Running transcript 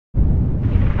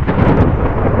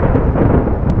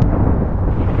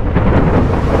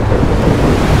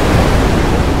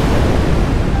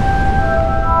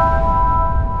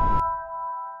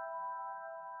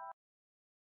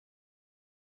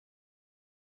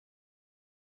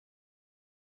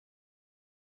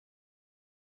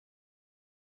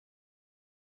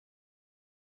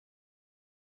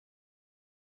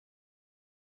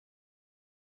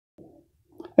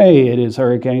Hey, it is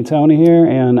Hurricane Tony here,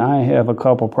 and I have a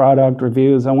couple product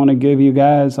reviews I want to give you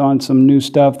guys on some new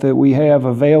stuff that we have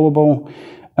available.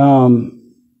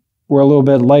 We're a little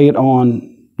bit late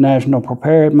on National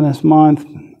Preparedness Month,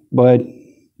 but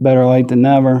better late than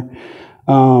never.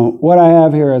 What I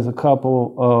have here is a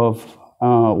couple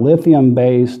of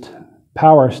lithium-based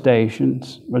power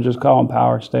stations. We'll just call them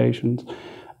power stations.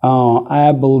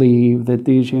 I believe that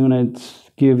these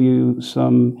units give you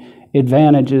some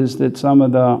advantages that some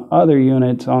of the other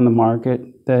units on the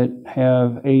market that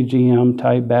have AGM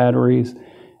type batteries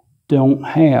don't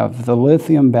have. The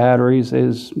lithium batteries,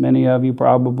 as many of you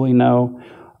probably know,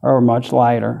 are much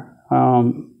lighter.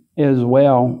 As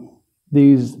well,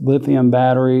 these lithium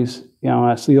batteries,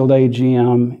 a sealed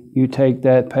AGM, you take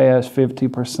that past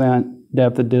 50%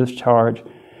 depth of discharge,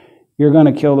 you're going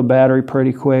to kill the battery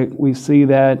pretty quick. We see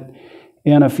that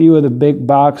in a few of the big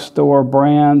box store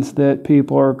brands that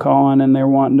people are calling and they're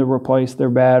wanting to replace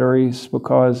their batteries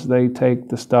because they take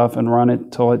the stuff and run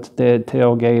it till it's dead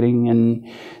tailgating,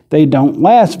 and they don't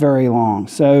last very long.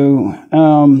 So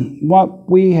what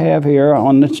we have here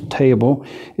on this table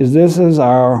is this is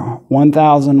our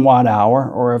 1,000 watt hour,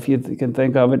 or if you can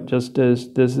think of it just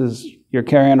as you're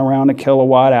carrying around a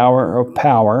kilowatt hour of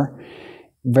power.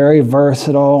 Very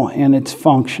versatile in its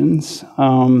functions.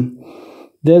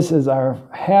 This is our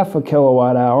half a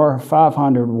kilowatt hour,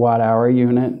 500 watt hour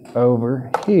unit over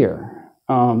here.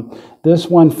 This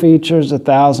one features a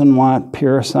 1,000 watt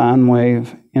pure sine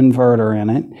wave inverter in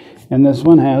it, and this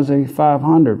one has a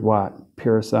 500 watt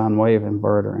pure sine wave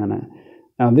inverter in it.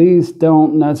 Now these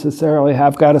don't necessarily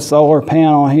have got a solar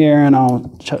panel here, and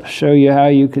I'll show you how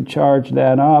you could charge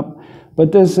that up,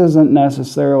 but this isn't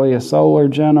necessarily a solar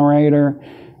generator.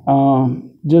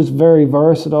 Just very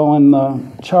versatile in the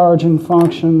charging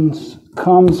functions.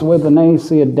 Comes with an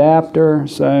AC adapter,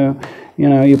 so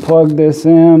you plug this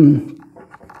in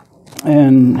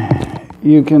and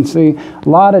you can see a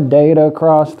lot of data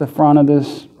across the front of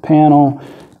this panel.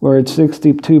 We're at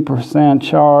 62%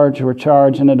 charge. We're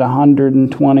charging at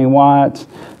 120 watts.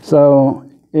 So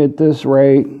at this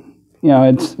rate,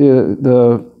 it's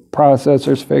the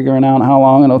processor's figuring out how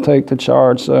long it'll take to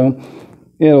charge. So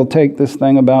it'll take this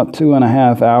thing about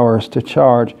 2.5 hours to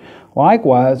charge.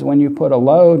 Likewise, when you put a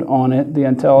load on it, the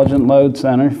Intelligent Load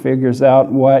Center figures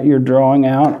out what you're drawing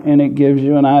out, and it gives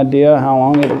you an idea how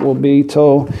long it will be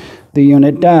till the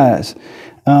unit dies.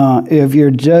 If you're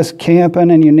just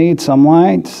camping and you need some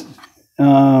lights,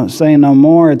 say no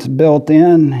more, it's built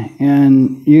in,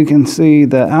 and you can see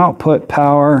the output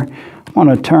power. I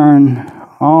want to turn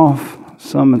off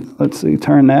some, let's see,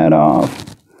 turn that off.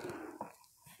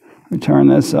 We turn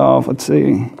this off, let's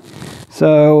see.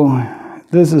 So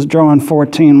this is drawing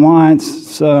 14 watts,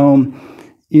 so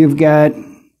you've got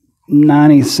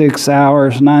 96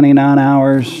 hours, 99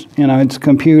 hours, it's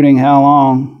computing how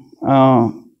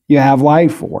long you have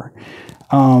light for.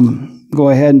 Go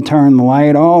ahead and turn the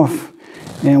light off,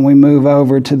 and we move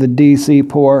over to the DC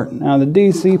port. Now the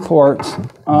DC ports,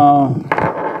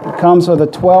 it comes with a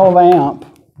 12 amp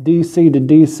DC to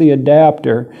DC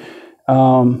adapter,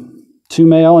 2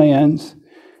 male ends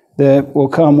that will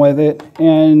come with it,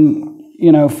 and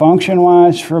function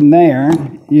wise from there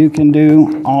you can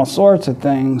do all sorts of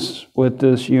things with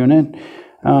this unit.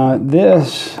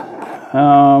 This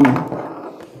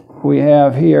we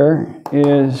have here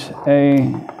is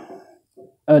a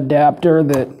adapter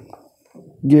that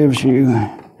gives you,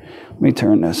 let me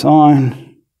turn this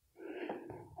on.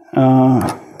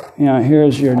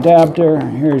 Here's your adapter,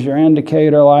 here's your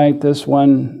indicator light. This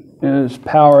one is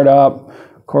powered up.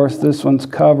 Of course, this one's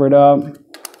covered up.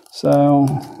 So,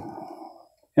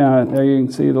 there you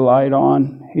can see the light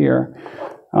on here.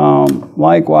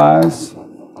 Likewise,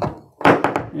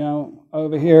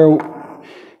 over here,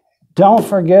 don't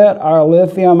forget our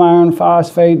lithium iron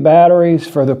phosphate batteries.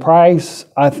 For the price,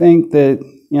 I think that,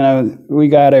 we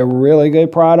got a really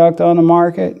good product on the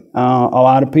market. A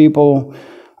lot of people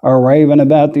are raving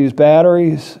about these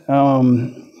batteries.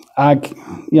 I've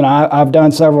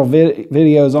done several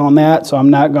videos on that, so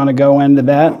I'm not going to go into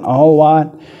that a whole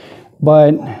lot.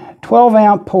 But 12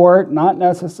 amp port, not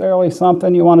necessarily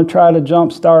something you want to try to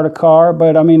jump start a car,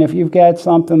 but I mean, if you've got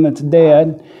something that's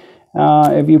dead,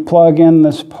 if you plug in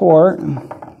this port,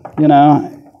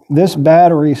 this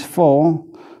battery's full.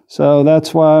 So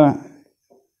that's why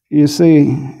you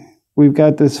see we've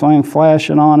got this thing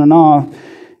flashing on and off,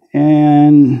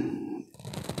 and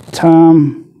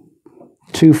time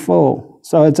to full.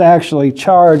 So it's actually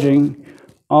charging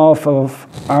off of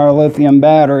our lithium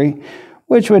battery,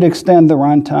 which would extend the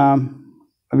runtime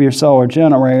of your solar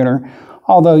generator.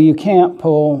 Although you can't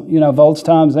pull, volts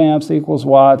times amps equals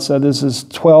watts. So this is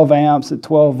 12 amps at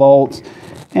 12 volts.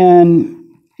 And,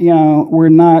 you know, we're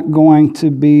not going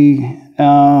to be,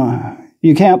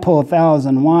 you can't pull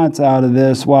 1,000 watts out of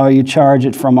this while you charge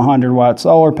it from a 100-watt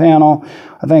solar panel.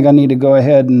 I think I need to go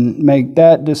ahead and make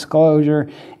that disclosure.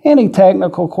 Any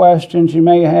technical questions you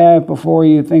may have before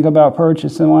you think about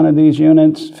purchasing one of these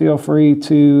units, feel free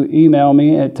to email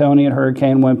me at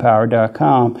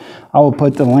tony@hurricanewindpower.com. I will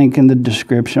put the link in the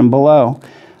description below.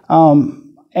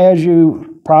 As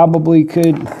you probably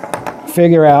could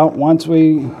figure out, once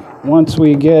we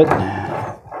get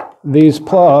these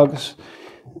plugs,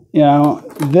 you know,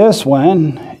 this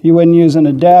one, you wouldn't use an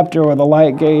adapter with a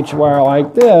light gauge wire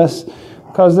like this,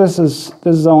 because this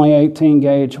is only 18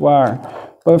 gauge wire.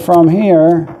 But from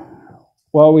here,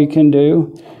 what we can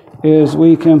do is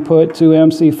we can put two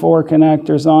MC4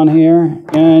 connectors on here,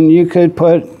 and you could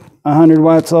put a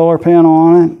 100-watt solar panel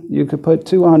on it. You could put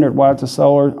 200 watts of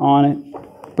solar on it,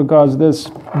 because this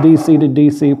DC to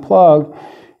DC plug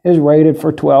is rated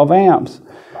for 12 amps.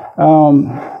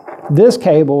 This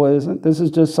cable isn't. This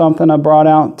is just something I brought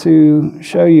out to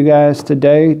show you guys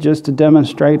today, just to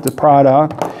demonstrate the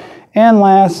product. And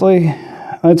lastly,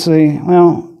 let's see,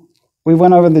 well, we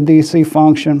went over the DC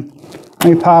function.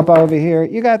 Let me pop over here.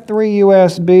 You got 3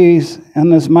 USBs and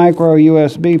this micro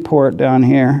USB port down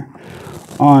here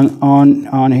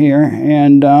on here.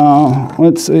 And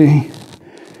let's see.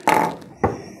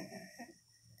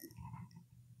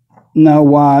 No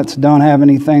watts, don't have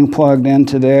anything plugged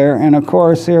into there. And of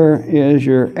course, here is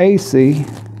your AC.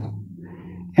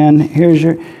 And here's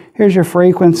your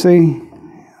frequency.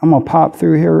 I'm gonna pop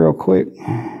through here real quick.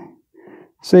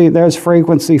 See, there's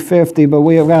frequency 50, but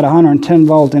we have got a 110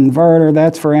 volt inverter.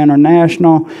 That's for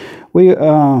international. We're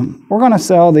gonna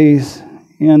sell these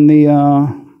in the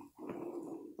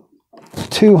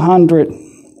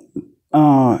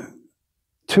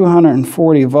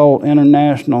 240 volt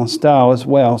international style as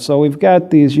well. So we've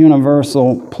got these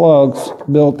universal plugs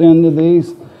built into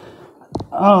these.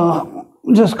 I'm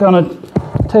just gonna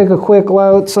take a quick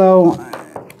load. So,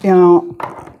 you know,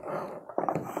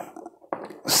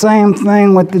 same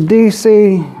thing with the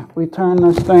DC. We turn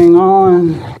this thing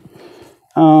on.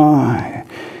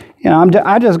 You know,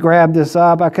 I just grabbed this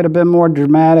up. I could have been more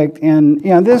dramatic. And,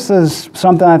 you know, this is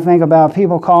something I think about.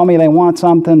 People call me, they want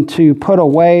something to put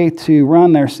away to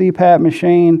run their CPAP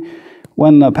machine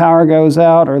when the power goes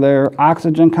out, or their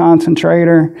oxygen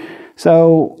concentrator.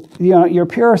 So, you know, your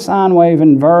pure sine wave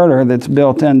inverter that's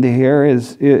built into here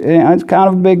it's kind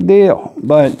of a big deal.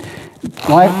 But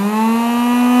like,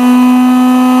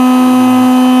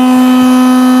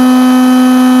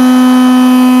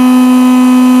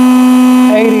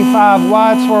 85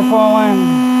 watts we're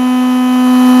pulling.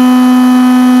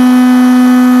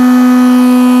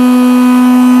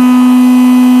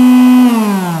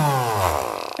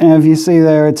 And if you see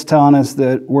there, it's telling us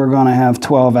that we're going to have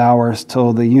 12 hours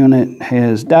till the unit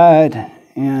has died.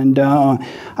 And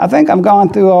I think I've gone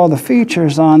through all the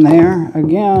features on there.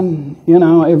 Again, you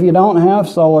know, if you don't have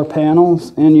solar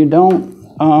panels and you don't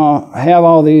have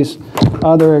all these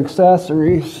other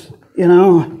accessories, you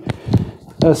know,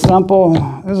 this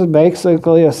is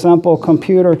basically a simple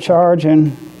computer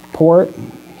charging port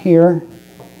here.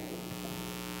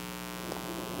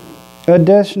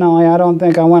 Additionally, I don't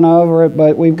think I went over it,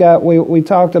 but we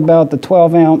talked about the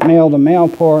 12 amp male-to-male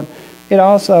port. It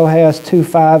also has 2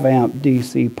 5 amp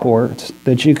DC ports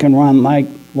that you can run like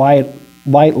light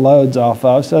loads off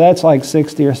of. So that's like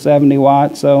 60 or 70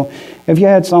 watts. So if you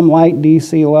had some light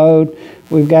DC load,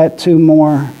 we've got 2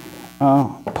 more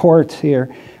ports here.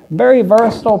 Very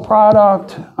versatile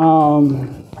product.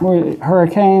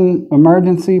 Hurricane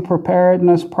emergency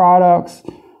preparedness products.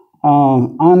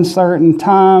 Uncertain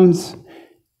times.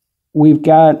 We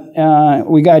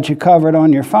got you covered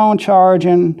on your phone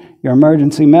charging, your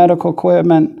emergency medical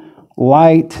equipment,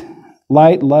 light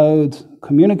loads,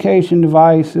 communication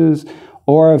devices,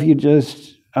 or if you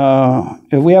just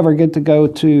if we ever get to go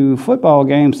to football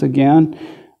games again,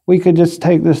 we could just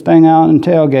take this thing out and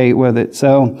tailgate with it.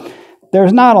 So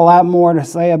there's not a lot more to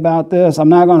say about this. I'm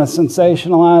not going to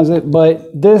sensationalize it, but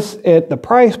this, at the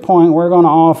price point we're going to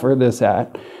offer this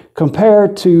at,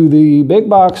 compared to the big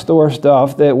box store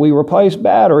stuff that we replace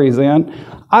batteries in,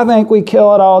 I think we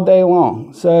kill it all day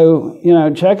long. So, you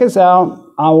know, check us out.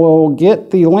 I will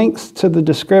get the links to the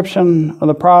description of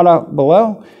the product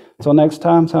below. Until next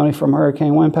time, Tony from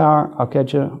Hurricane Windpower. I'll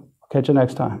catch you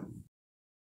next time.